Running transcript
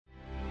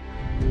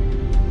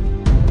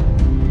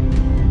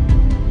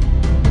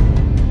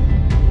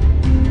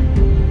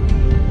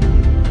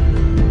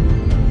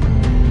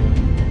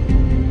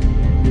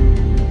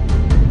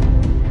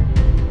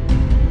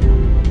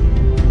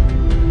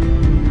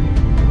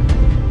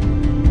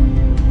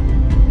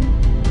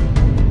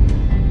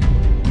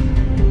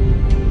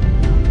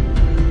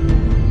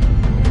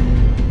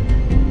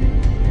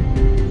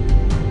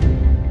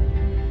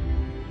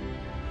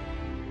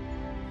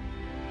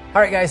All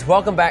right, guys,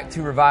 welcome back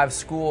to Revive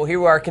School. Here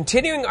we are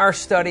continuing our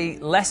study,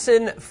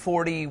 Lesson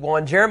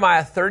 41,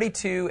 Jeremiah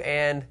 32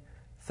 and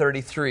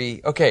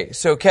 33. Okay,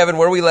 so Kevin,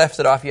 where we left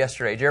it off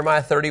yesterday,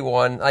 Jeremiah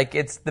 31, like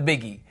it's the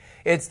biggie.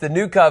 It's the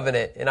new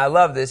covenant, and I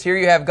love this. Here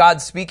you have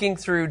God speaking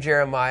through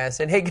Jeremiah,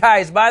 saying, hey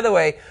guys, by the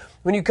way,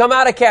 when you come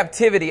out of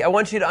captivity, I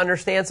want you to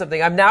understand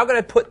something. I'm now going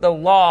to put the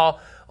law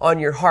on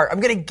your heart.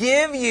 I'm going to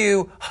give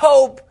you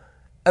hope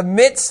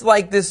amidst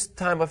like this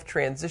time of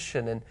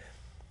transition. And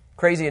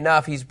crazy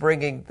enough, he's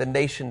bringing the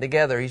nation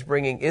together. He's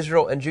bringing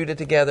Israel and Judah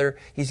together.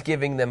 He's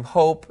giving them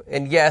hope.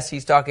 And yes,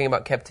 he's talking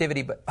about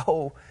captivity, but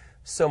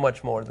so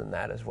much more than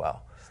that as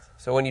well.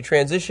 So when you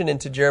transition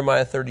into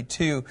Jeremiah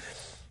 32,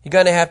 you're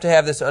going to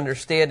have this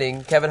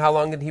understanding. Kevin, how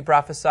long did he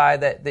prophesy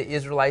that the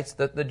Israelites,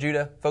 the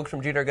Judah, folks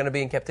from Judah are going to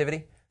be in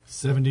captivity?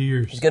 70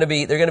 years. They're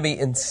going to be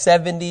in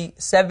 70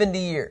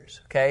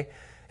 years, okay?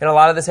 And a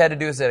lot of this had to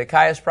do with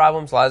Zedekiah's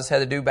problems. A lot of this had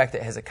to do back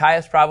to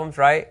Hezekiah's problems,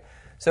 right?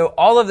 So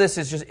all of this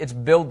is just, it's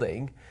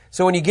building.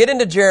 So when you get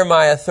into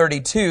Jeremiah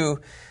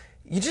 32,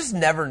 you just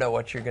never know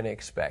what you're going to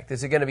expect.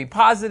 Is it going to be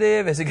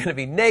positive? Is it going to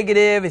be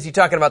negative? Is he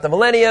talking about the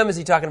millennium? Is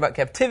he talking about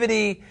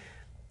captivity?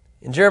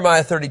 In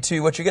Jeremiah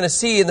 32, what you're going to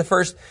see in the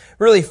first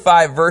really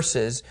 5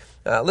 verses,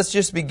 let's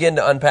just begin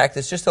to unpack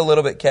this just a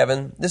little bit,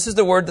 Kevin. This is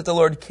the word that the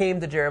Lord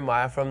came to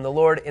Jeremiah from the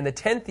Lord in the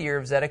 10th year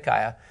of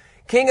Zedekiah,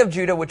 king of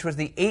Judah, which was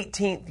the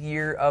 18th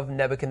year of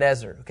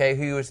Nebuchadnezzar, okay,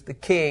 who was the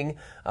king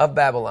of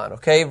Babylon,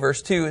 okay?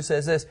 Verse 2, it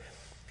says this,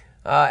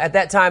 at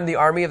that time the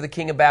army of the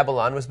king of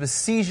Babylon was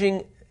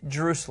besieging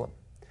Jerusalem.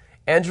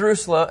 And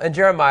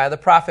Jeremiah the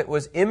prophet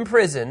was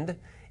imprisoned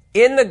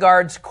in the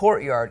guard's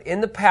courtyard, in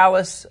the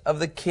palace of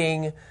the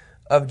king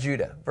of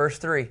Judah. Verse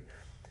 3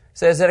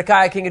 says,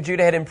 Zedekiah, king of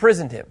Judah, had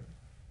imprisoned him.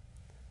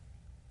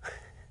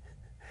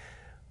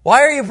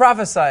 Why are you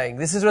prophesying?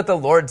 This is what the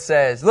Lord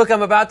says. Look,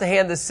 I'm about to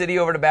hand this city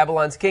over to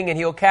Babylon's king and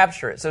he'll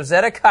capture it. So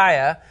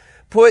Zedekiah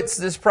puts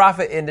this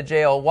prophet into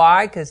jail.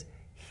 Why? Because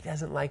he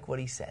doesn't like what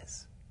he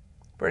says.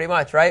 Pretty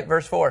much, right?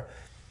 Verse 4 it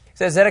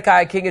says,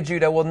 Zedekiah, king of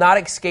Judah, will not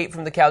escape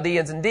from the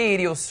Chaldeans. Indeed,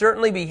 he will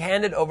certainly be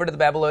handed over to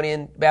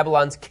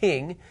Babylon's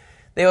king.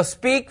 They will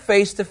speak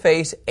face to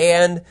face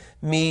and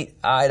meet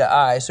eye to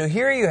eye. So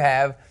here you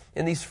have,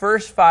 in these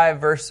first 5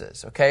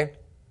 verses, okay,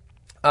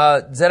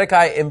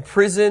 Zedekiah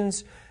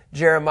imprisons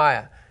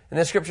Jeremiah. And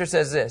the scripture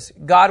says this,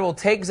 God will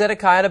take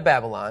Zedekiah to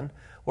Babylon,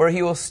 where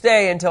he will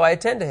stay until I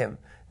attend to him.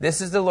 This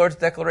is the Lord's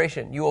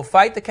declaration. You will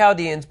fight the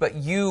Chaldeans, but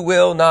you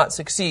will not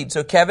succeed.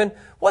 So Kevin,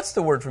 what's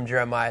the word from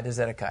Jeremiah to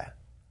Zedekiah?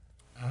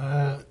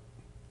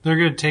 They're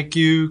going to take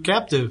you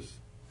captive,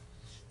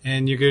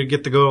 and you're going to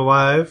get to go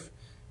alive,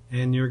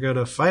 and you're going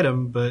to fight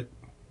them, but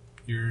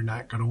you're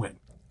not going to win.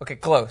 Okay,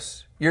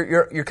 close.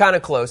 You're kind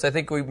of close. I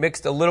think we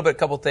mixed a little bit, a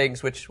couple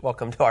things, which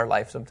welcome to our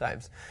life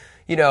sometimes.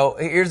 You know,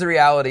 here's the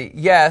reality.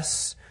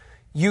 Yes,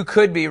 you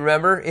could be,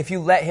 remember, if you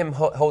let him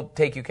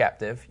take you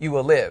captive, you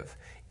will live.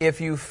 If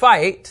you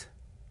fight,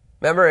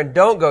 remember, and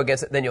don't go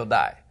against it, then you'll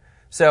die.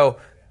 So,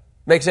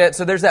 makes sense?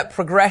 So there's that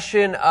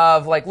progression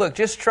of like, look,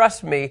 just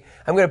trust me.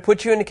 I'm going to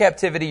put you into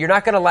captivity. You're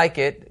not going to like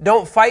it.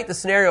 Don't fight the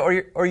scenario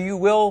or you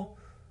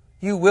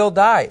will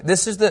die.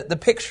 This is the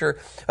picture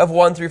of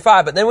 1 through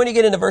 5. But then when you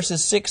get into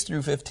verses 6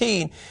 through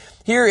 15,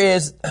 here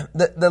is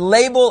the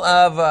label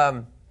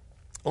of,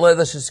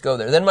 let's just go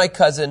there. Then my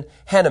cousin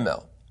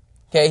Hanamel.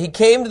 Okay, he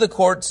came to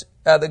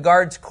the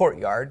guard's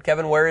courtyard.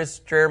 Kevin, where is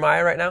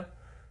Jeremiah right now?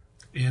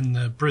 In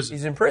the prison.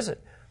 He's in prison.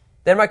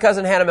 Then my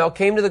cousin Hanamel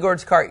came to the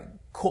guard's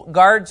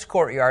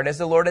courtyard, as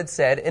the Lord had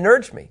said, and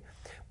urged me,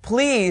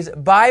 please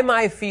buy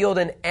my field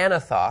in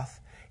Anathoth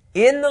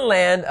in the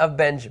land of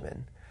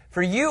Benjamin,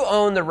 for you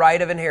own the right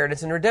of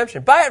inheritance and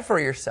redemption. Buy it for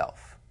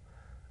yourself.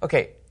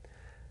 Okay,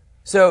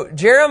 so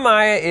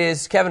Jeremiah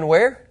is, Kevin,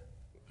 where?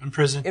 In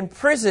prison. In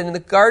prison, in the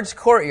guard's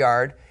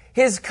courtyard.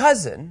 His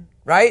cousin,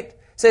 right,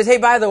 says, hey,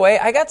 by the way,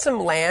 I got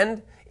some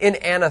land in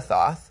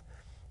Anathoth,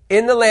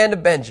 in the land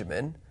of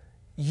Benjamin.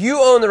 You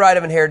own the right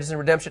of inheritance and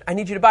redemption. I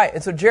need you to buy it.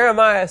 And so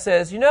Jeremiah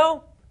says, you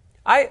know,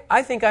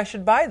 I think I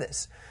should buy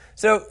this.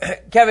 So,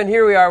 Kevin,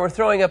 here we are. We're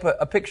throwing up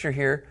a picture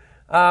here.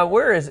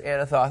 Where is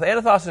Anathoth?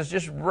 Anathoth is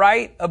just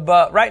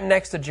right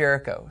next to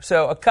Jericho.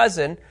 So a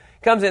cousin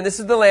comes in. This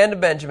is the land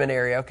of Benjamin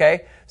area,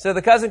 okay? So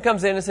the cousin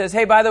comes in and says,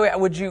 hey, by the way,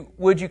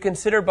 would you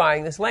consider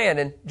buying this land?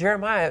 And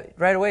Jeremiah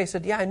right away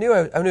said, yeah, I knew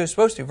I was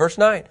supposed to. Verse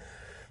 9.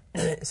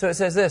 So it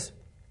says this,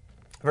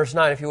 verse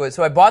 9, if you would.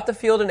 So I bought the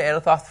field in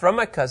Anathoth from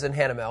my cousin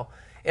Hanamel,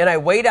 and I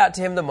weighed out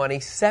to him the money,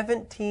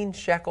 17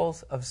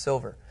 shekels of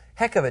silver.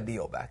 Heck of a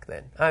deal back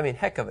then. I mean,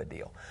 heck of a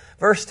deal.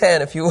 Verse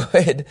 10, if you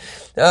would.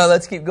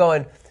 Let's keep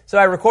going. So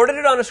I recorded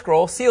it on a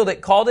scroll, sealed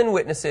it, called in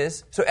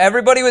witnesses, so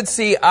everybody would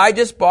see, I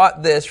just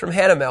bought this from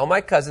Hanamel,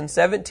 my cousin,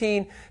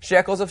 17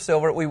 shekels of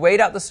silver. We weighed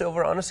out the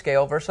silver on a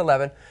scale, verse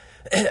 11.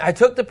 I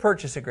took the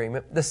purchase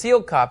agreement, the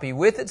sealed copy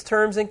with its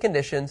terms and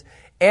conditions,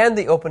 and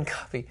the open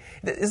copy.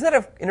 Isn't that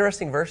an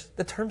interesting verse?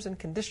 The terms and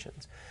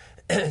conditions.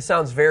 It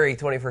sounds very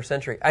 21st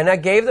century. And I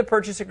gave the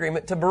purchase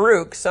agreement to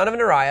Baruch, son of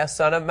Neriah,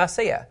 son of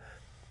Maaseiah.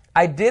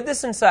 I did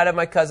this inside of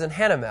my cousin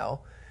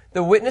Hanamel,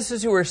 the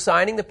witnesses who were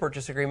signing the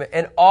purchase agreement,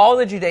 and all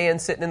the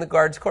Judeans sitting in the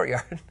guard's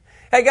courtyard.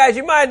 Hey guys,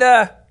 you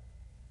guys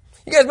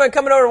mind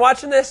coming over and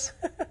watching this?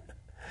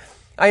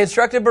 I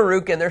instructed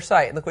Baruch in their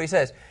sight, and look what he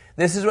says.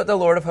 This is what the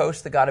Lord of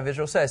hosts, the God of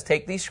Israel, says.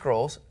 Take these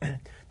scrolls,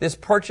 this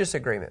purchase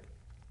agreement,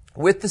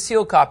 with the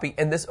sealed copy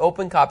and this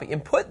open copy,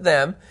 and put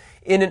them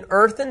in an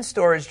earthen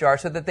storage jar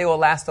so that they will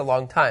last a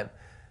long time.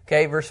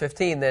 Okay, verse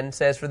 15 then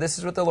says, for this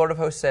is what the Lord of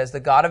hosts says, the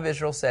God of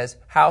Israel says,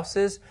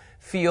 houses,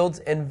 fields,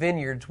 and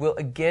vineyards will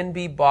again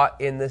be bought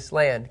in this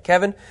land.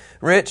 Kevin,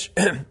 Rich,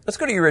 let's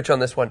go to you, Rich, on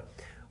this one.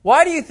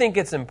 Why do you think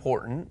it's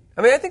important?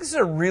 I mean, I think this is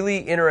a really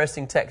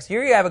interesting text.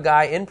 Here you have a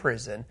guy in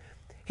prison.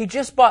 He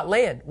just bought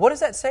land. What does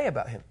that say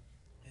about him?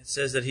 It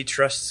says that he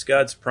trusts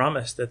God's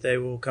promise that they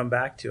will come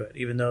back to it.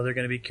 Even though they're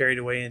going to be carried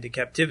away into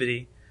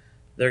captivity,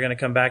 they're going to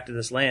come back to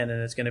this land,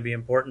 and it's going to be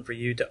important for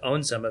you to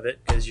own some of it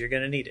because you're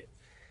going to need it.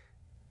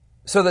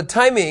 So the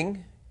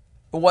timing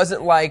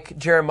wasn't like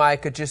Jeremiah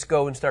could just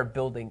go and start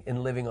building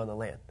and living on the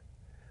land.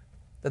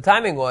 The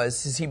timing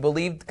was he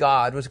believed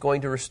God was going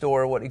to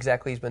restore what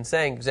exactly he's been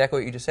saying, exactly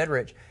what you just said,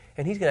 Rich,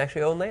 and he's going to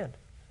actually own land.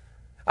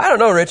 I don't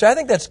know, Rich. I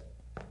think it's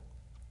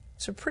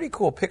a pretty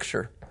cool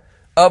picture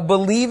of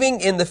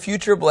believing in the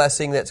future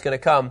blessing that's going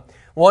to come.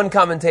 One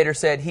commentator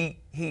said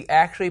he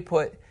actually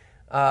put,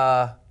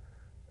 how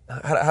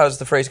does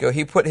the phrase go?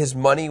 He put his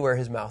money where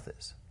his mouth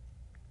is.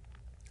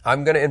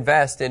 I'm going to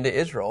invest into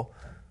Israel.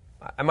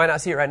 I might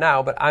not see it right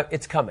now, but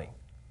it's coming.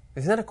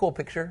 Isn't that a cool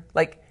picture?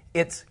 Like,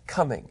 it's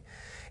coming.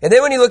 And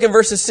then when you look in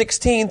verses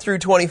 16 through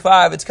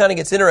 25, it kind of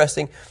gets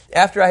interesting.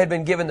 After I had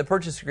been given the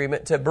purchase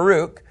agreement to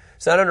Baruch,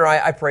 son of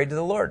Neriah, I prayed to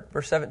the Lord.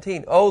 Verse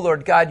 17, O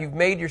Lord God, you've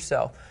made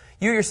yourself.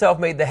 You yourself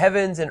made the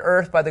heavens and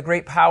earth by the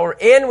great power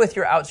and with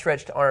your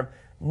outstretched arm.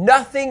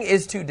 Nothing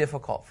is too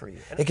difficult for you.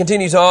 It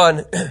continues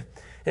on.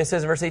 And it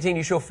says in verse 18,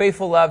 you show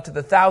faithful love to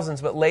the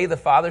thousands, but lay the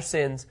father's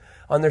sins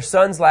on their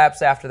sons'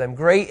 laps after them.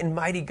 Great and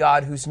mighty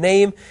God, whose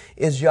name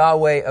is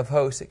Yahweh of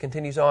hosts. It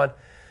continues on.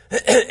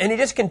 And he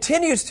just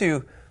continues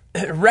to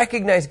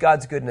recognize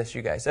God's goodness,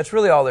 you guys. That's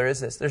really all there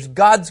is. There's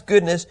God's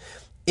goodness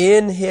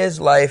in his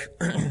life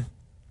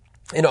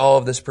in all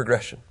of this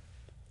progression.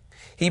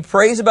 He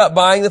prays about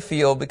buying the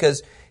field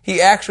because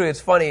it's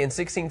funny, in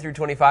 16 through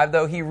 25,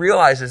 though, he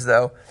realizes,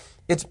 though,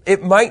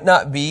 it might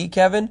not be,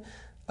 Kevin,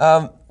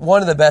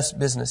 one of the best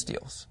business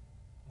deals.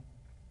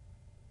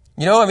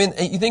 You know, I mean,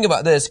 you think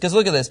about this, because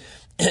look at this.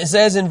 It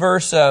says in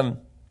verse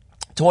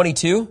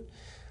 22,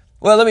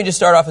 well, let me just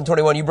start off in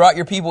 21. You brought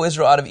your people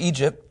Israel out of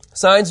Egypt,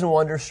 signs and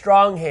wonders,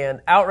 strong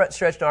hand,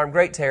 outstretched arm,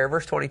 great terror.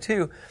 Verse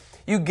 22,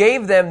 you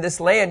gave them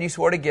this land you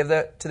swore to give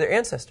to their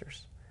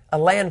ancestors, a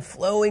land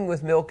flowing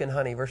with milk and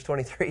honey. Verse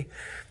 23,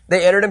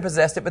 they entered and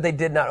possessed it, but they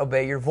did not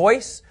obey your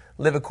voice,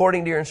 live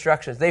according to your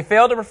instructions. They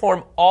failed to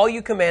perform all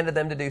you commanded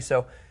them to do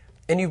so,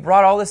 and you've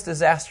brought all this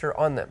disaster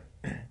on them.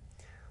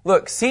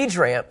 Look, siege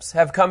ramps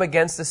have come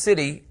against the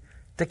city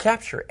to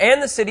capture,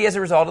 and the city as a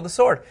result of the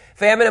sword.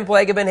 Famine and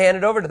plague have been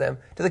handed over to them,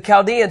 to the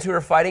Chaldeans who are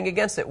fighting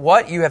against it.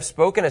 What you have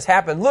spoken has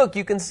happened. Look,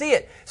 you can see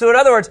it. So in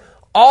other words,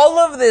 all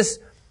of this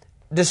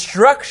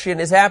destruction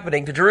is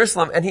happening to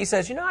Jerusalem, and he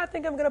says, I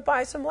think I'm going to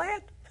buy some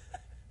land.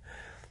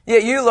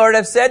 Yet you, Lord,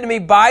 have said to me,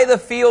 buy the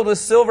field with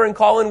silver and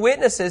call in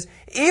witnesses,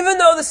 even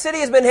though the city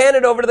has been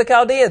handed over to the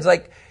Chaldeans.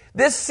 Like,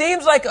 this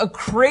seems like a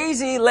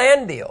crazy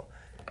land deal.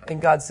 And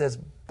God says,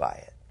 buy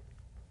it.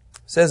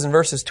 It says in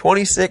verses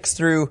 26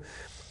 through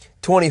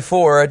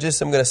 24, I'm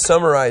going to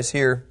summarize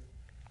here.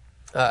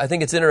 I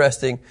think it's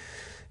interesting.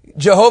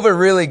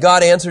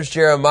 God answers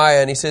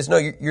Jeremiah and he says, no,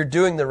 you're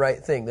doing the right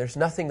thing. There's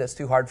nothing that's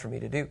too hard for me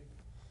to do.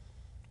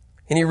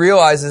 And he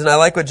realizes, and I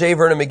like what J.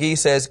 Vernon McGee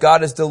says,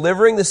 God is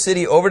delivering the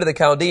city over to the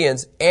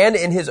Chaldeans, and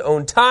in his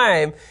own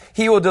time,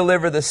 he will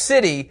deliver the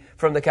city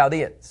from the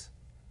Chaldeans.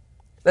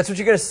 That's what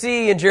you're going to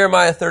see in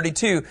Jeremiah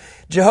 32.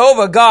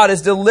 Jehovah, God,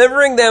 is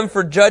delivering them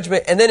for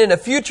judgment, and then in a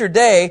future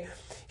day,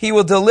 he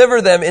will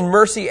deliver them in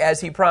mercy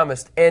as he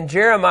promised. And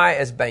Jeremiah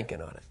is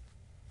banking on it.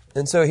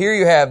 And so here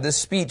you have this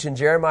speech in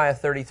Jeremiah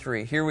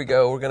 33. Here we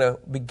go. We're going to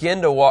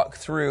begin to walk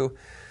through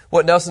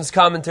what Nelson's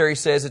commentary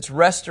says. It's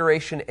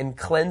restoration and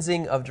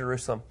cleansing of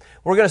Jerusalem.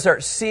 We're going to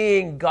start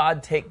seeing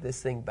God take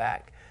this thing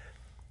back.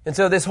 And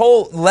so this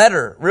whole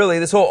letter, really,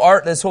 this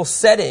whole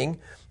setting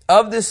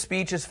of this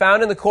speech is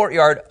found in the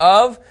courtyard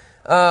of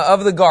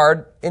the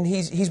guard, and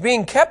he's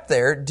being kept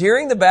there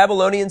during the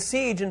Babylonian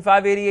siege in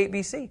 588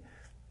 BC.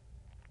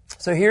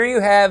 So here you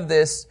have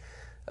this,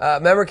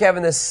 remember,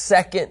 Kevin, this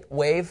second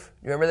wave?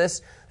 You remember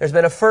this? There's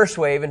been a first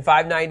wave in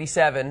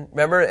 597,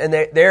 remember? And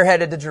they're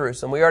headed to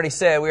Jerusalem. We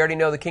already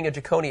know the king of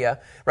Jeconiah,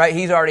 right?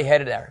 He's already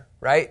headed there,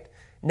 right?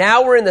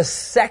 Now we're in the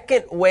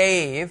second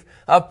wave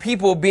of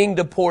people being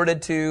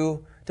deported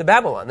to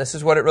Babylon. This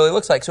is what it really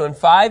looks like. So in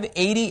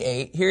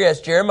 588, here he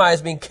has Jeremiah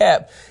is being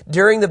kept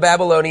during the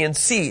Babylonian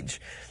siege.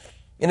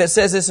 And it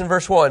says this in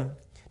verse 1,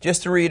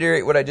 just to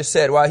reiterate what I just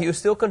said. While he was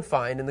still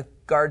confined in the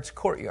guard's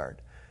courtyard,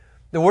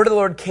 the word of the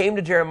Lord came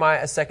to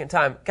Jeremiah a second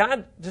time.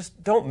 God,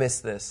 just don't miss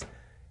this.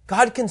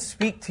 God can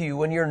speak to you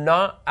when you're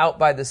not out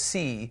by the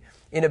sea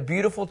in a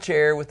beautiful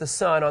chair with the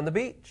sun on the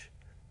beach.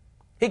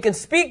 He can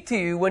speak to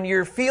you when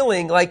you're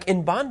feeling like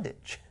in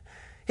bondage.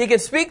 He can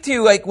speak to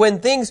you like when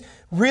things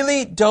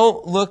really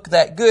don't look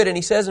that good. And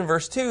he says in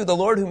verse 2, the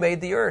Lord who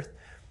made the earth,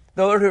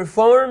 the Lord who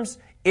forms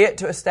it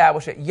to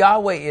establish it.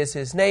 Yahweh is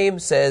his name,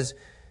 says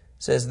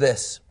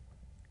this.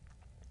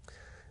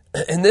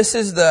 And this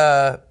is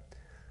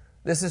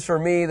for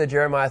me, the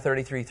Jeremiah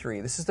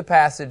 33:3. This is the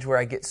passage where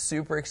I get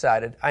super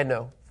excited. I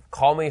know.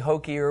 Call me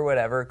hokey or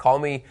whatever. Call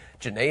me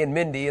Janae and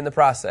Mindy in the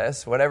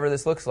process, whatever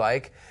this looks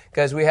like,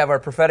 because we have our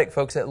prophetic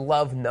folks that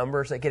love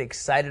numbers, that get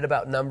excited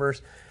about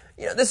numbers.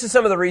 You know, this is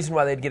some of the reason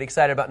why they'd get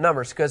excited about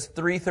numbers, because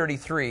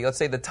 3:33, let's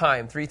say the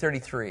time,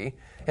 3:33,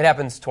 it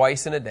happens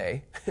twice in a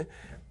day.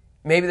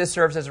 Maybe this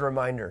serves as a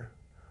reminder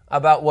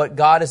about what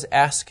God is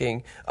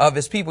asking of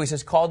his people. He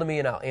says, call to me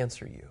and I'll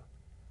answer you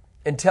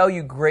and tell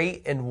you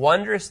great and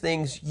wondrous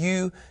things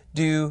you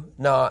do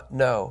not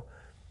know.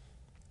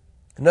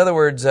 In other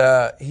words,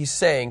 he's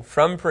saying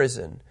from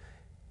prison,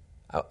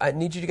 I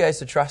need you guys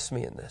to trust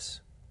me in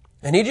this.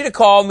 I need you to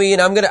call me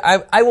and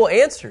I will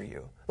answer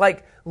you.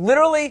 Like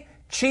literally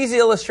cheesy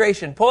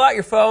illustration. Pull out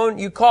your phone,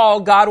 you call,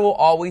 God will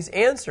always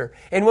answer.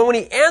 And when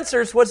he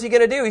answers, what's he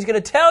going to do? He's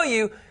going to tell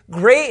you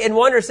great and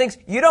wondrous things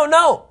you don't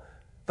know.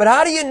 But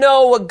how do you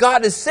know what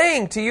God is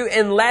saying to you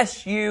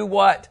unless you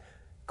what?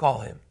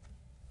 Call him.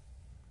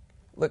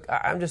 Look,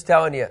 I'm just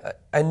telling you,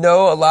 I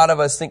know a lot of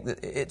us think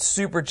that it's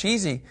super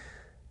cheesy,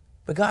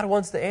 but God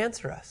wants to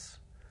answer us.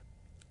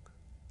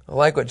 I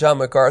like what John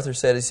MacArthur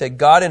said. He said,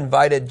 God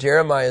invited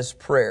Jeremiah's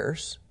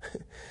prayers,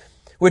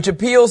 which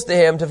appeals to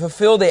him to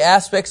fulfill the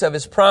aspects of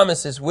his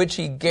promises, which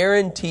he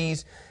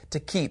guarantees to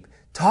keep.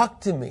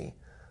 Talk to me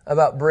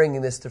about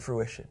bringing this to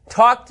fruition.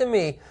 Talk to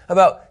me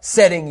about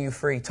setting you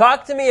free.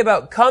 Talk to me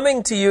about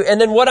coming to you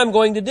and then what I'm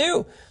going to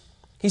do.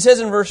 He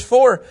says in verse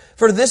 4,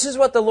 for this is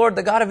what the Lord,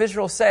 the God of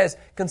Israel, says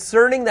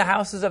concerning the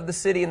houses of the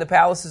city and the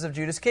palaces of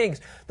Judah's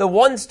kings. The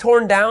ones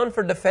torn down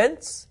for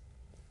defense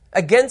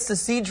against the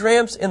siege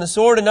ramps and the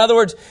sword. In other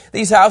words,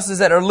 these houses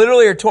that are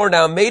literally torn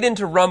down, made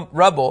into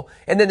rubble,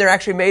 and then they're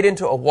actually made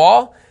into a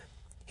wall.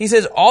 He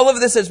says all of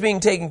this is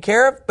being taken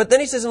care of. But then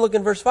he says, and look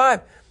in verse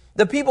 5,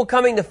 the people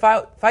coming to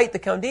fight the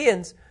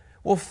Chaldeans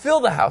will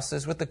fill the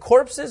houses with the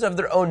corpses of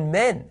their own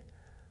men.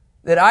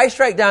 That I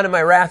strike down in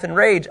my wrath and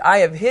rage. I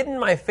have hidden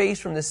my face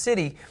from the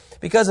city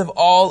because of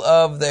all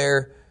of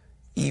their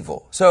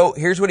evil. So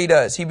here's what he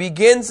does. He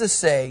begins to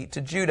say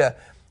to Judah,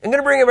 I'm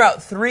going to bring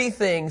about 3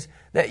 things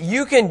that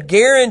you can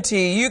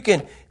guarantee, you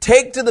can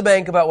take to the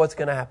bank about what's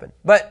going to happen.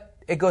 But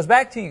it goes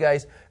back to you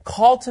guys,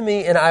 call to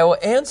me and I will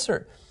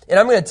answer. And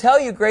I'm going to tell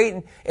you great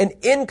and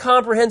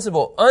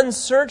incomprehensible,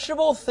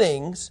 unsearchable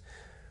things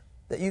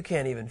that you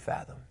can't even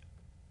fathom.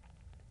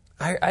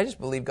 I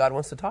just believe God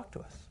wants to talk to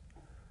us.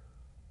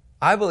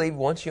 I believe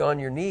once you're on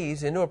your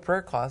knees into a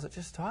prayer closet,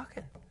 just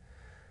talking.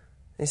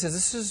 And he says,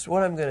 this is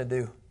what I'm going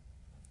to do.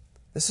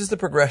 This is the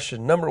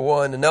progression. Number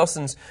 1, and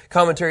Nelson's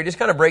commentary just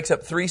kind of breaks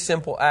up 3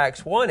 simple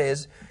acts. One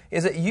is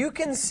that you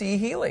can see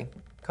healing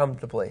come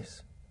to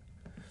place.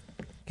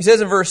 He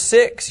says in verse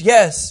 6,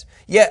 yes,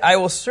 yet I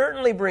will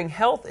certainly bring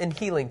health and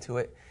healing to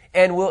it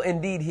and will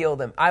indeed heal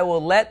them. I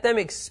will let them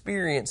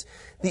experience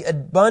the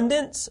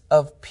abundance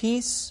of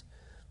peace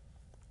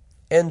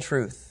and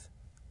truth.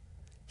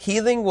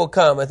 Healing will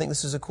come. I think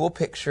this is a cool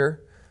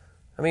picture.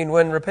 I mean,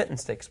 when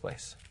repentance takes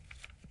place.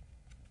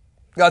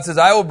 God says,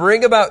 I will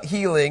bring about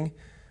healing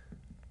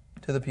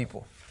to the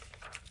people.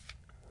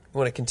 I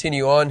want to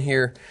continue on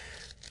here.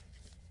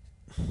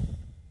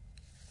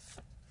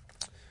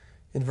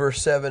 In verse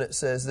 7, it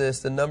says this.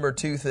 The number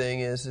 2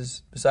 thing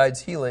is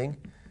besides healing,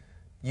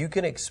 you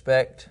can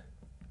expect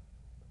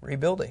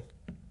rebuilding.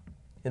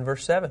 In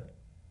verse 7.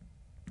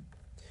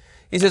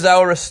 He says, I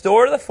will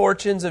restore the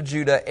fortunes of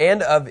Judah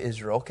and of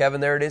Israel. Kevin,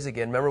 there it is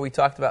again. Remember we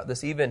talked about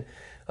this even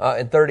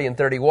in 30 and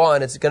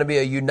 31. It's going to be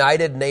a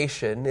united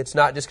nation. It's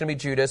not just going to be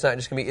Judah. It's not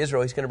just going to be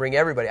Israel. He's going to bring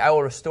everybody. I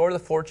will restore the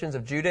fortunes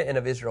of Judah and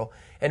of Israel,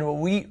 and will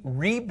we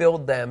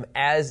rebuild them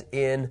as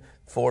in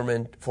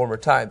former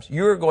times.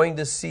 You are going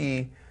to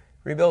see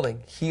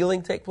rebuilding.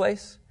 Healing take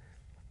place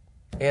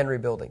and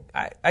rebuilding.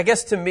 I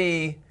guess to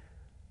me,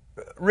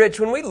 Rich,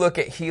 when we look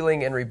at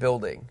healing and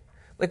rebuilding,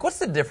 like what's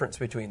the difference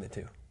between the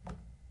two?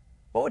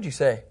 What would you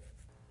say?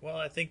 Well,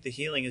 I think the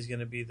healing is going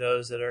to be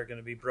those that are going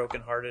to be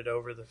brokenhearted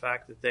over the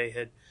fact that they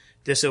had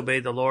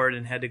disobeyed the Lord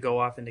and had to go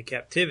off into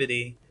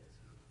captivity.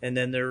 And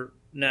then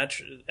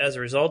as a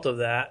result of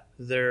that,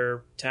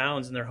 their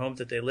towns and their homes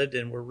that they lived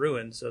in were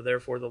ruined. So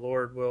therefore the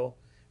Lord will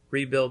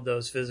rebuild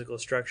those physical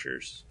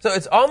structures. So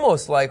it's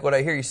almost like what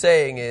I hear you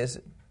saying is,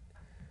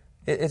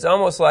 it's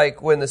almost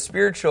like when the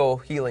spiritual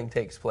healing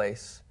takes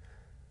place,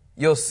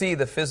 you'll see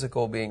the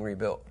physical being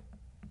rebuilt.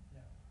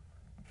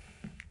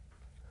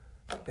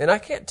 And I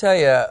can't tell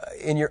you,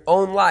 in your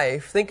own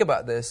life, think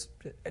about this.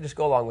 Just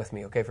go along with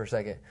me, okay, for a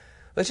second.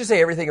 Let's just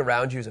say everything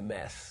around you is a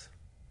mess,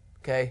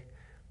 okay?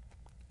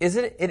 It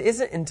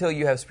isn't until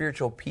you have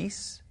spiritual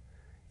peace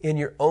in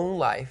your own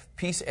life,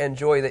 peace and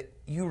joy, that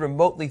you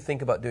remotely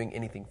think about doing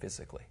anything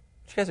physically.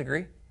 Do you guys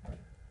agree?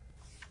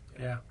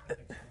 Yeah.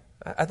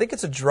 I think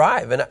it's a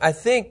drive, and I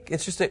think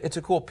it's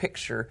a cool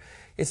picture.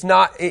 It's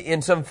not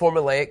in some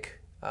formulaic,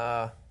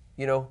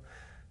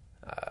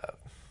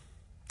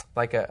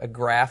 like a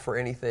graph or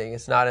anything.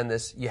 It's not in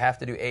this, you have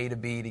to do A to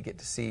B to get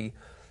to C.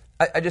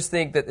 I just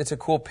think that it's a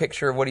cool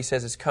picture of what he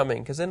says is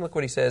coming. Because then look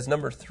what he says.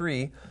 Number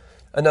 3,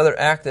 another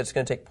act that's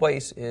going to take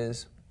place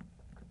is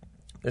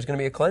there's going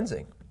to be a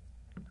cleansing.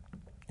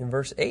 In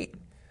verse 8,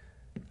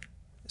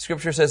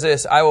 Scripture says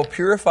this, I will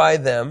purify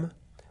them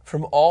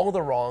from all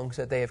the wrongs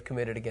that they have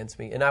committed against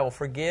me, and I will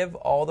forgive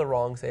all the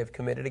wrongs they have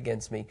committed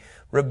against me,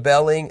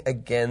 rebelling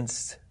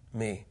against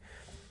me.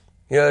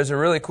 You know, there's a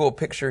really cool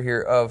picture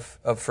here of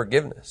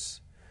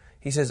forgiveness.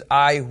 He says,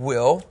 I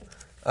will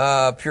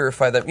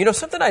purify them. You know,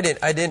 something I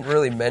didn't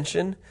really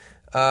mention,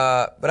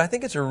 but I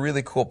think it's a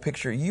really cool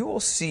picture. You will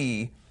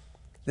see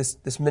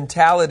this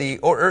mentality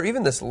or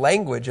even this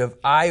language of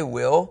I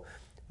will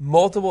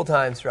multiple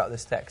times throughout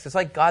this text. It's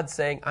like God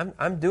saying,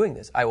 I'm doing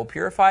this. I will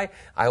purify,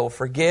 I will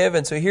forgive.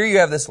 And so here you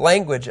have this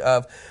language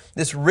of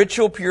this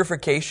ritual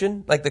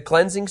purification, like the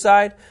cleansing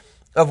side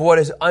of what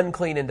is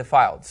unclean and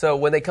defiled. So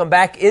when they come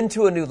back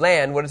into a new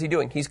land, what is he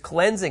doing? He's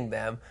cleansing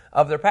them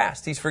of their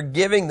past. He's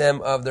forgiving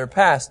them of their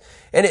past.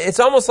 And it's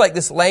almost like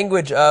this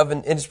language of,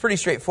 and it's pretty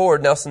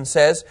straightforward, Nelson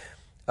says,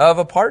 of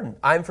a pardon.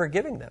 I'm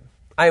forgiving them.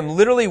 I am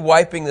literally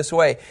wiping this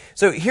away.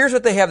 So here's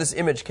what they have this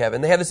image,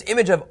 Kevin. They have this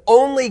image of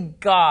only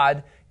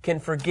God can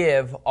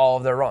forgive all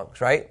of their wrongs,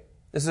 right?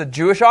 This is a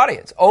Jewish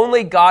audience.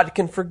 Only God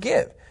can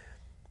forgive.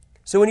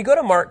 So when you go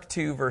to Mark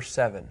 2, verse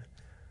 7,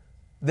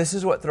 this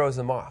is what throws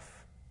them off.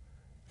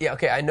 Yeah,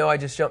 okay, I know I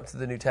just jumped to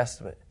the New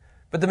Testament.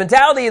 But the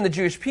mentality in the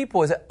Jewish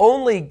people is that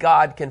only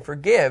God can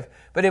forgive.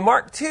 But in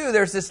Mark 2,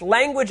 there's this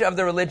language of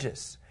the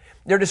religious.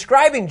 They're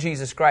describing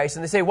Jesus Christ,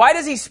 and they say, why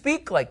does he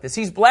speak like this?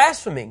 He's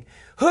blaspheming.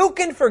 Who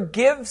can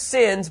forgive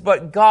sins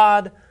but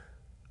God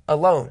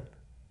alone?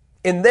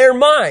 In their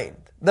mind,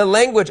 the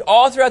language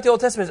all throughout the Old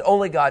Testament is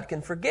only God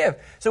can forgive.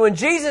 So when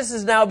Jesus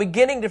is now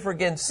beginning to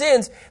forgive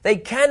sins, they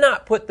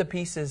cannot put the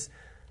pieces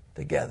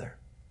together.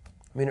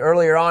 I mean,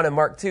 earlier on in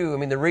Mark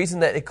 2, the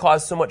reason that it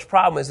caused so much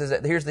problem is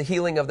that here's the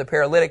healing of the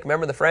paralytic.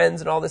 Remember the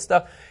friends and all this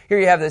stuff? Here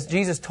you have this.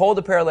 Jesus told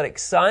the paralytic,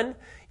 son,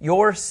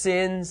 your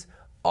sins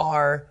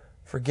are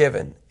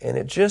forgiven. And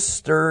it just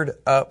stirred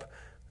up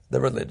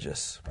the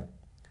religious.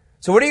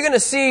 So what are you going to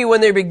see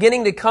when they're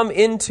beginning to come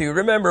into,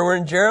 remember, we're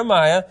in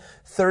Jeremiah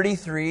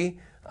 33,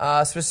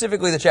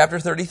 specifically the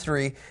chapter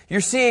 33, you're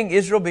seeing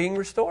Israel being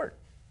restored.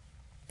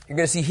 You're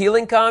going to see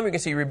healing come, you're going to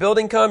see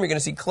rebuilding come, you're going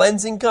to see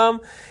cleansing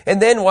come.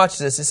 And then watch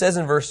this, it says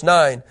in verse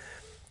 9,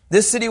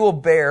 this city will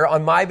bear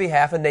on my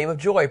behalf a name of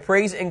joy,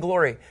 praise and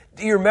glory.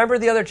 Do you remember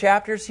the other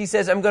chapters? He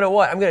says, I'm going to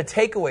what? I'm going to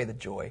take away the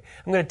joy.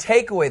 I'm going to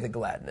take away the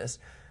gladness.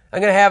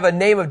 I'm going to have a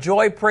name of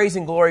joy, praise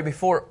and glory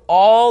before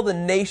all the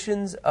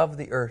nations of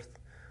the earth,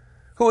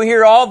 who will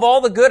hear all of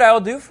all the good I will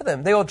do for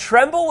them. They will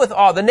tremble with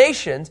awe, the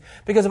nations,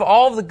 because of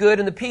all of the good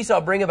and the peace I'll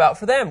bring about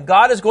for them.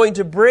 God is going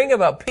to bring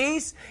about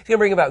peace. He's going to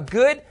bring about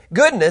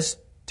goodness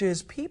to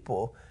his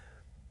people.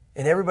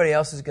 And everybody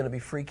else is going to be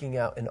freaking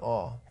out in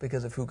awe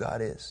because of who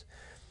God is.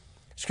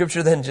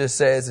 Scripture then just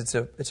says,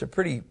 it's a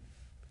pretty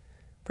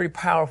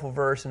powerful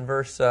verse. In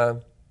verse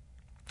 10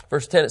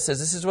 it says,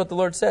 this is what the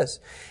Lord says.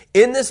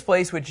 In this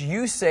place which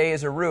you say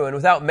is a ruin,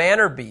 without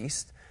man or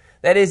beast,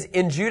 that is,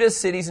 in Judah's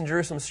cities and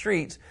Jerusalem's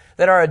streets,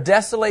 that are a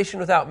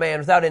desolation without man,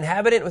 without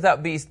inhabitant,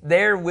 without beast,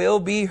 there will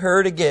be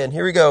heard again.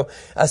 Here we go.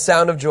 A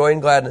sound of joy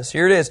and gladness.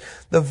 Here it is.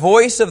 The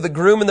voice of the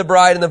groom and the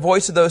bride and the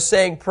voice of those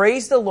saying,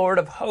 praise the Lord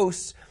of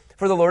hosts,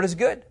 for the Lord is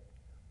good.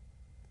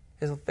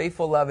 His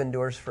faithful love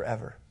endures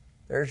forever.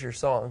 There's your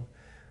song.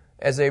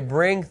 As they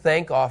bring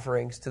thank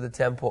offerings to the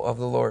temple of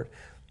the Lord.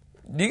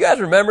 Do you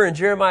guys remember in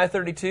Jeremiah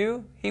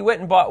 32, he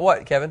went and bought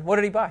what, Kevin? What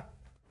did he buy?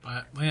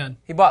 Land.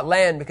 He bought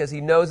land because he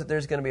knows that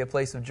there's going to be a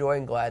place of joy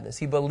and gladness.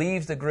 He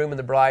believes the groom and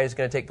the bride is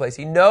going to take place.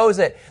 He knows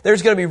that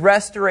there's going to be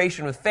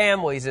restoration with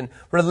families and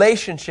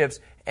relationships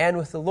and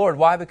with the Lord.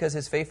 Why? Because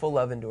his faithful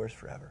love endures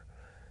forever.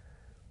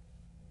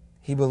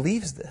 He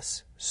believes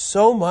this.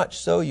 So much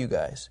so, you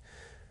guys.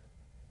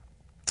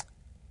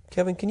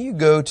 Kevin, can you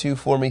go to,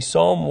 for me,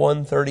 Psalm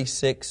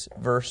 136,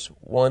 verse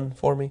 1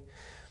 for me?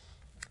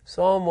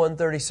 Psalm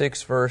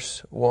 136,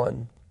 verse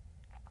 1.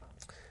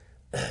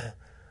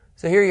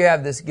 So here you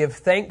have this, give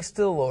thanks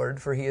to the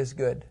Lord, for he is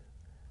good.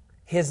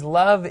 His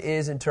love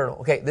is eternal.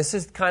 Okay, this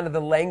is kind of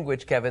the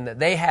language, Kevin, that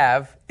they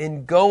have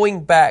in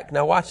going back.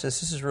 Now watch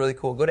this. This is really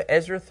cool. Go to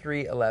Ezra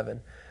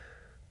 3:11.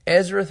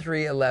 Ezra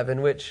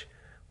 3:11, which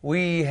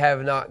we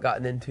have not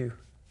gotten into.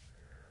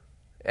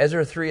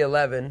 Ezra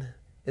 3:11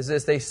 is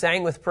this: they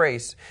sang with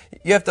praise.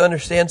 You have to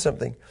understand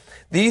something.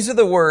 These are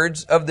the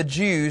words of the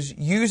Jews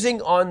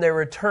using on their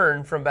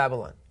return from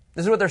Babylon.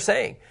 This is what they're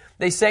saying.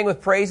 They sang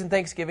with praise and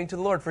thanksgiving to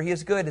the Lord, for He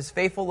is good. His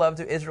faithful love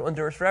to Israel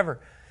endures forever.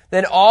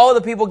 Then all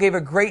the people gave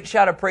a great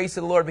shout of praise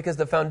to the Lord, because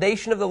the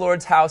foundation of the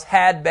Lord's house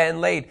had been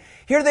laid.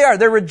 Here they are.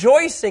 They're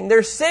rejoicing.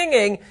 They're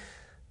singing.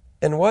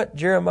 And what?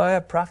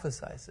 Jeremiah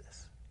prophesies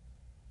this.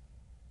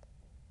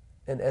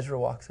 And Ezra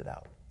walks it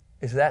out.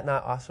 Is that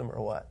not awesome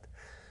or what?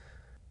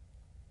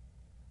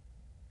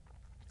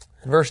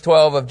 In verse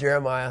 12 of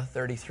Jeremiah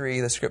 33,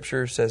 the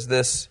scripture says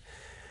this.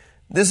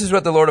 This is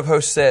what the Lord of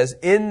hosts says: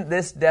 in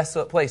this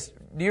desolate place.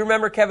 Do you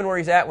remember, Kevin, where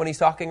he's at when he's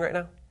talking right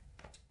now?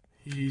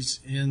 He's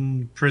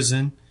in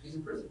prison. He's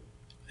in prison.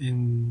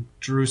 In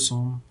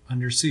Jerusalem,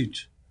 under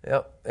siege.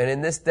 Yep. And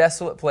in this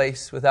desolate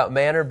place, without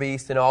man or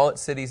beast, in all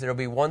its cities, there will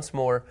be once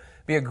more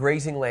be a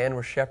grazing land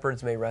where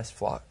shepherds may rest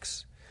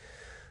flocks.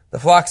 The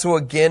flocks will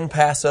again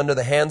pass under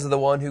the hands of the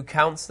one who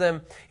counts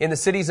them in the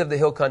cities of the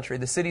hill country,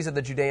 the cities of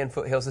the Judean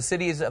foothills, the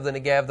cities of the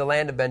Negev, the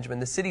land of Benjamin,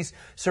 the cities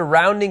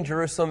surrounding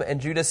Jerusalem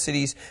and Judah's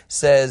cities,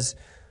 says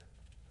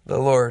the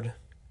Lord.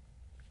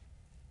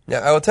 Now,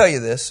 I will tell you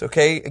this,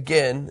 okay?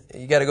 Again,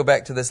 you got to go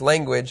back to this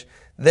language.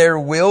 There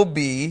will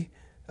be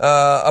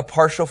a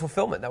partial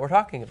fulfillment that we're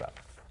talking about.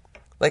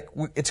 Like,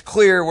 it's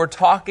clear we're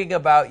talking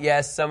about,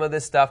 yes, some of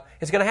this stuff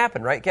is going to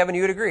happen, right? Kevin,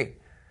 you would agree.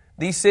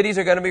 These cities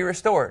are going to be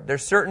restored.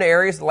 There's certain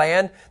areas of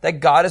land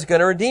that God is going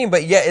to redeem,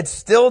 but yet it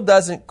still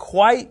doesn't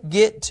quite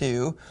get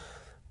to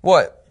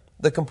what?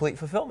 The complete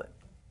fulfillment.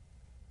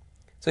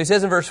 So he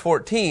says in verse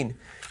 14,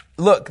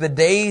 look, the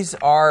days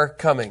are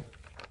coming.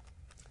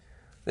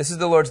 This is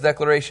the Lord's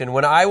declaration: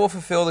 when I will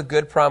fulfill the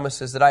good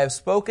promises that I have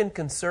spoken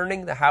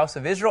concerning the house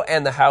of Israel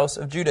and the house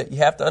of Judah. You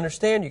have to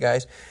understand, you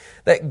guys,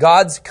 that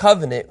God's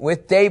covenant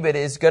with David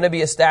is going to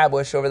be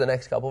established over the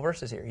next couple of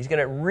verses here. He's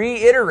going to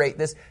reiterate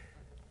this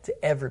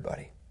to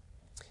everybody.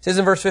 It says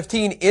in verse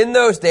 15, in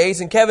those days,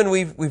 and Kevin,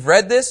 we've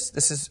read this.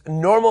 This is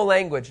normal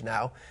language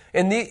now.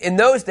 In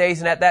those days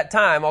and at that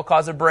time, I'll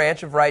cause a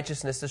branch of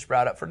righteousness to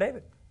sprout up for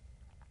David.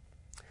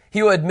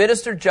 He will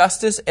administer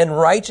justice and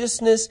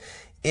righteousness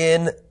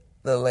in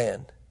the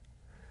land.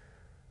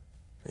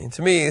 And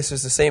to me, this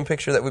is the same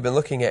picture that we've been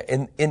looking at.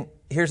 And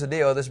here's the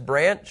deal. This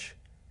branch,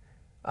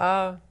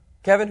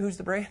 Kevin, who's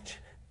the branch?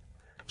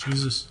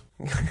 Jesus.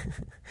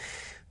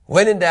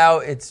 When in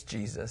doubt, it's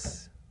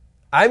Jesus.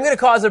 I'm going to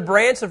cause a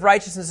branch of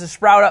righteousness to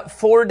sprout up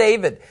for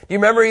David. Do you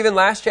remember even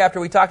last chapter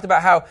we talked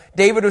about how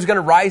David was going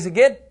to rise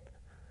again?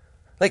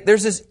 Like,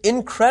 there's this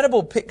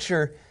incredible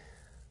picture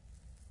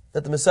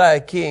that the Messiah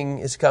King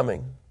is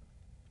coming.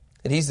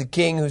 That He's the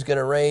King who's going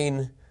to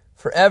reign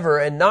forever,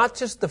 and not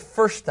just the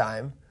first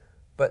time,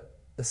 but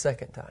the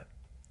second time.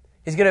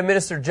 He's going to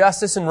administer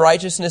justice and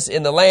righteousness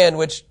in the land,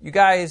 which, you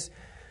guys,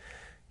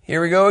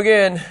 here we go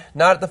again.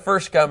 Not at the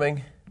first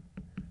coming,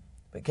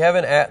 but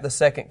Kevin, at the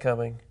second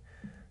coming.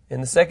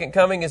 And the second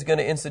coming is going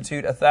to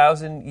institute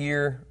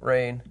 1,000-year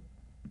reign,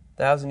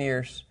 1,000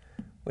 years,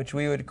 which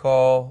we would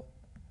call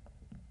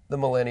the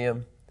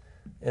millennium.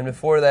 And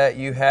before that,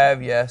 you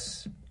have,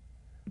 yes,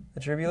 the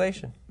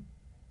tribulation.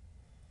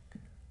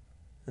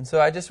 And so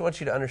I just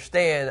want you to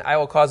understand, I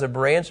will cause a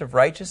branch of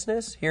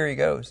righteousness. Here he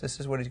goes. This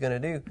is what He's going to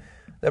do.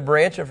 The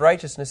branch of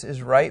righteousness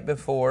is right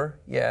before,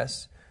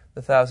 yes,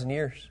 the 1,000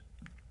 years.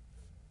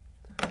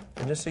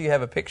 And just so you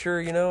have a picture,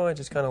 I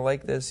just kind of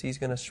like this. He's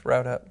going to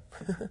sprout up.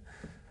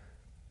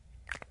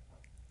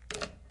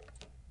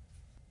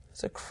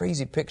 It's a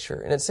crazy picture.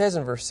 And it says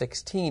in verse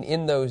 16,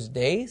 in those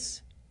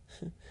days,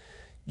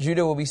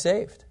 Judah will be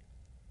saved.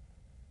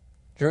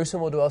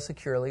 Jerusalem will dwell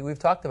securely. We've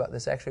talked about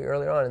this actually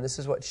earlier on, and this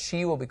is what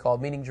she will be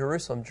called, meaning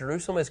Jerusalem.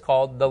 Jerusalem is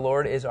called the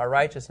Lord is our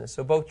righteousness.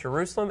 So both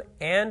Jerusalem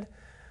and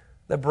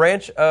the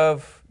branch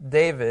of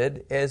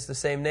David is the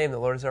same name. The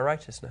Lord is our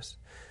righteousness.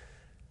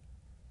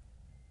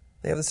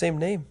 They have the same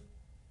name.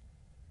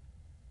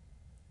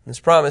 This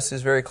promise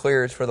is very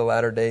clear. It's for the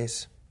latter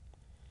days.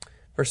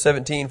 Verse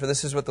 17, for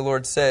this is what the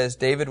Lord says: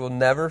 David will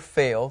never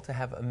fail to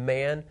have a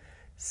man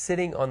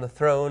sitting on the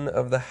throne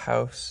of the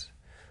house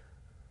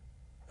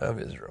of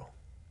Israel.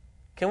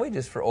 Can we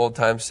just, for old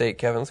time's sake,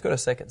 Kevin, let's go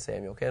to 2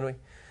 Samuel, can we?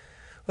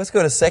 Let's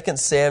go to 2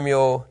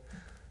 Samuel,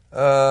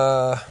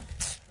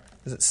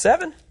 is it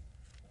 7?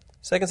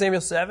 2 Samuel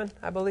 7,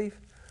 I believe.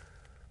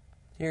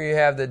 Here you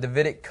have the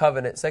Davidic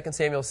covenant, 2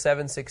 Samuel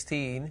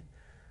 7:16.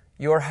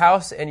 Your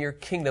house and your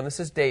kingdom, this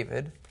is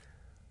David,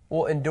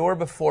 will endure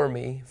before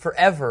me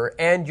forever,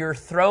 and your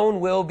throne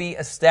will be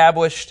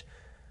established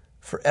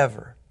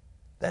forever.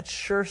 That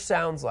sure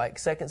sounds like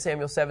 2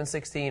 Samuel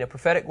 7:16, a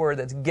prophetic word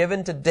that's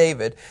given to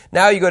David.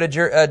 Now you go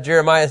to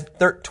Jeremiah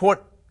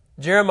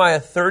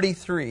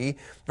 33,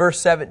 verse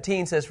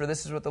 17 says, for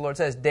this is what the Lord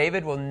says: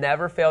 David will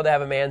never fail to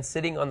have a man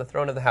sitting on the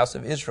throne of the house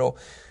of Israel.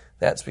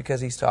 That's because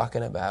He's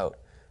talking about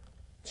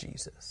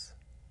Jesus.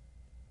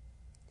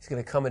 He's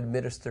going to come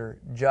administer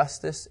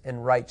justice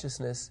and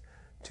righteousness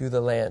to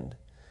the land.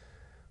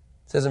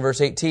 It says in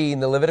verse 18,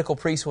 the Levitical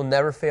priest will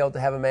never fail to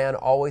have a man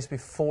always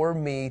before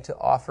me to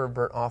offer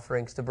burnt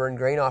offerings, to burn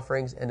grain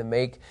offerings, and to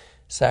make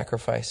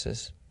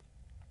sacrifices.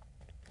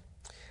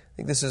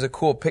 think this is a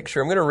cool picture.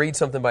 I'm going to read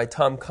something by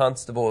Tom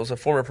Constable, who's a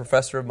former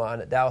professor of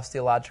mine at Dallas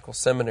Theological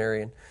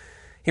Seminary. And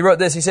he wrote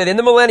this. He said, in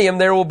the millennium,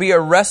 there will be a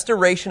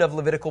restoration of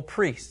Levitical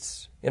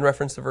priests, in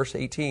reference to verse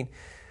 18.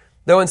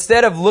 Though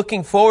instead of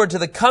looking forward to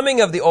the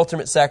coming of the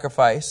ultimate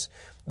sacrifice,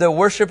 the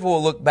worshiper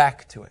will look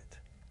back to it.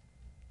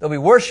 They'll be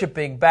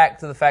worshiping back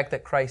to the fact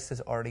that Christ has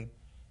already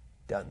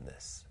done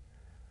this.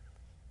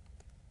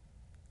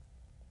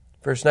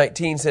 Verse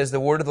 19 says, the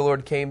word of the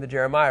Lord came to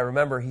Jeremiah.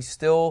 Remember, he's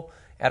still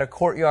at a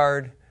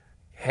courtyard,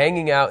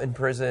 hanging out in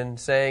prison,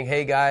 saying,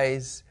 hey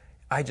guys,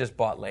 I just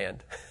bought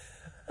land.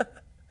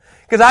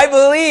 Because I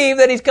believe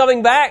that he's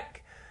coming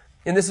back.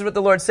 And this is what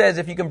the Lord says,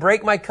 if you can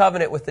break my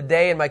covenant with the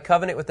day and my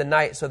covenant with the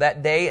night, so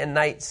that day and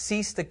night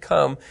cease to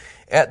come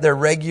at their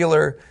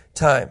regular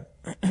time.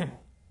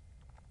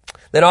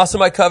 Then also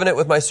my covenant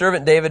with my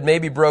servant David may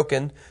be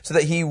broken, so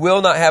that he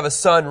will not have a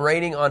son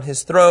reigning on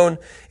his throne,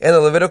 and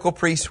the Levitical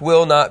priests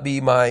will not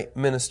be my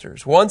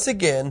ministers. Once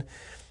again,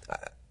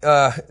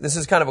 this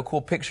is kind of a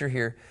cool picture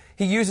here.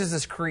 He uses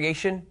this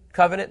creation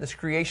covenant, this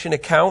creation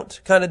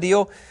account kind of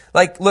deal.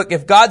 Like, look,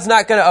 if God's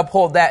not going to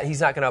uphold that,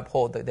 he's not going to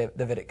uphold the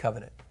Davidic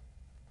covenant.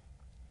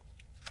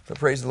 But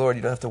praise the Lord,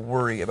 you don't have to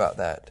worry about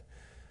that.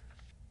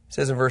 It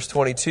says in verse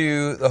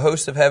 22, the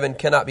host of heaven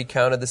cannot be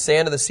counted, the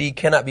sand of the sea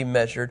cannot be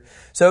measured.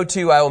 So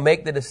too I will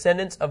make the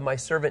descendants of my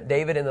servant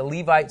David and the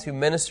Levites who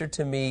minister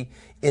to me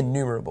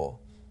innumerable.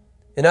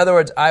 In other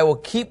words, I will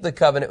keep the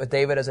covenant with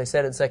David, as I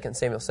said in 2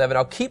 Samuel 7.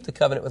 I'll keep the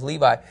covenant with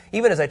Levi,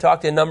 even as I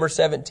talked in Numbers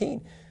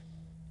 17.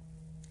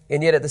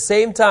 And yet at the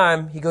same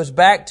time, he goes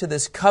back to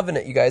this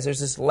covenant, you guys. There's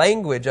this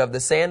language of the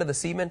sand of the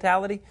sea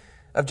mentality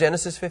of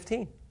Genesis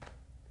 15.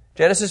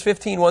 Genesis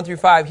 15, 1 through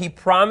 5, he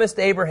promised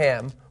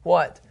Abraham,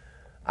 what?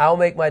 I'll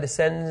make my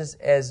descendants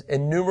as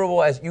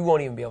innumerable as you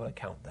won't even be able to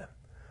count them.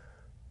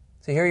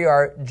 So here you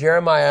are,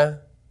 Jeremiah,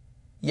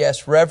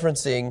 yes,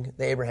 referencing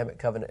the Abrahamic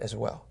covenant as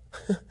well.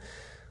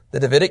 The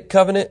Davidic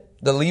covenant,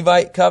 the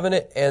Levite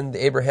covenant, and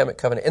the Abrahamic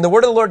covenant. And the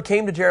word of the Lord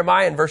came to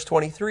Jeremiah in verse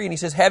 23, and he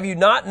says, have you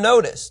not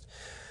noticed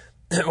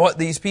what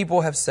these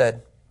people have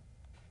said?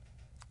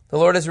 The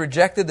Lord has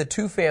rejected the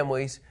two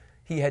families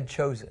he had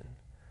chosen.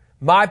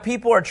 My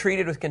people are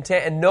treated with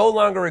contempt and no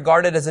longer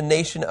regarded as a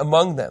nation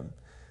among them.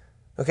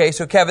 Okay,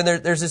 so Kevin,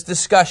 there's this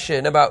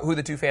discussion about who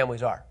the two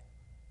families are.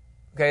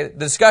 Okay, the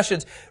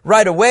discussions,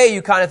 right away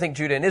you kind of think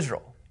Judah and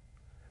Israel.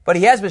 But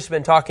he has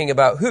been talking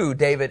about who?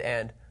 David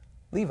and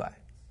Levi.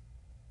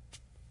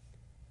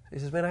 He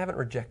says, man, I haven't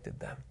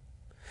rejected them.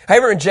 I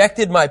haven't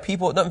rejected my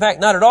people. No, in fact,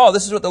 not at all.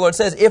 This is what the Lord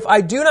says. If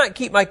I do not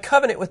keep my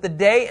covenant with the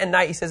day and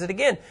night, he says it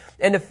again,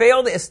 and to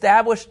fail to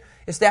establish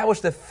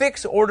the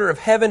fixed order of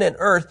heaven and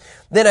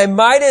earth, then I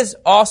might as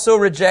also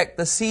reject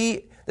the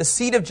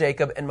seed of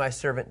Jacob and my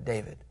servant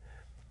David,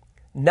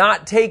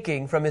 not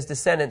taking from his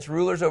descendants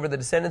rulers over the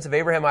descendants of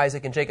Abraham,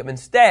 Isaac, and Jacob.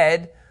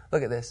 Instead,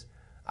 look at this,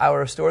 I will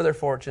restore their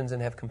fortunes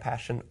and have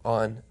compassion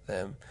on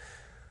them.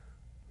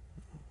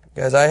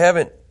 Guys, I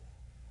haven't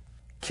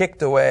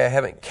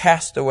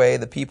cast away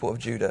the people of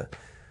Judah.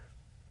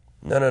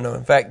 No.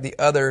 In fact, the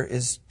other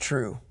is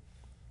true.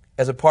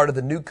 As a part of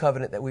the new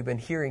covenant that we've been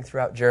hearing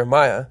throughout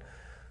Jeremiah,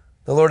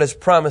 the Lord has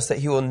promised that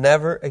he will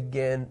never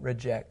again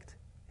reject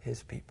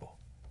his people.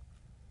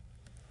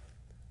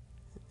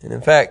 And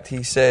in fact,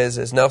 he says,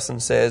 as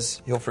Nelson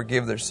says, he'll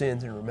forgive their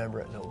sins and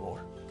remember it no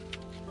more.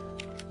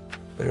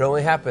 But it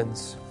only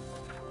happens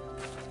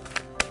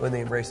when they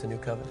embrace the new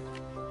covenant.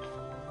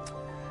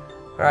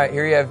 All right,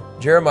 here you have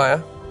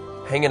Jeremiah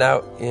hanging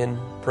out in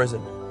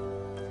prison.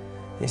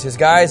 He says,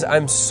 guys,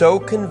 I'm so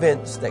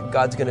convinced that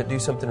God's going to do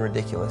something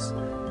ridiculous.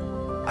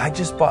 I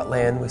just bought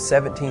land with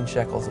 17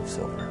 shekels of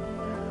silver.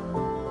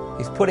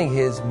 He's putting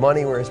his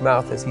money where his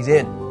mouth is. He's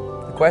in.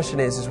 The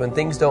question is when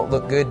things don't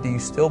look good, do you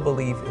still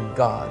believe in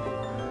God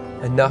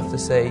enough to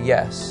say,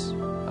 yes,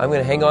 I'm going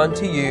to hang on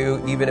to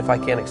you even if I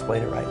can't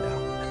explain it right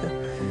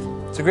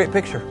now? It's a great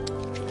picture.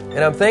 And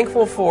I'm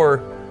thankful for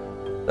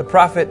the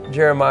prophet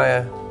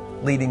Jeremiah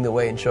leading the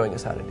way and showing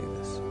us how to do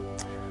this.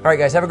 All right,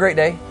 guys, have a great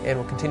day, and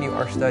we'll continue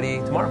our study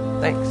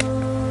tomorrow. Thanks.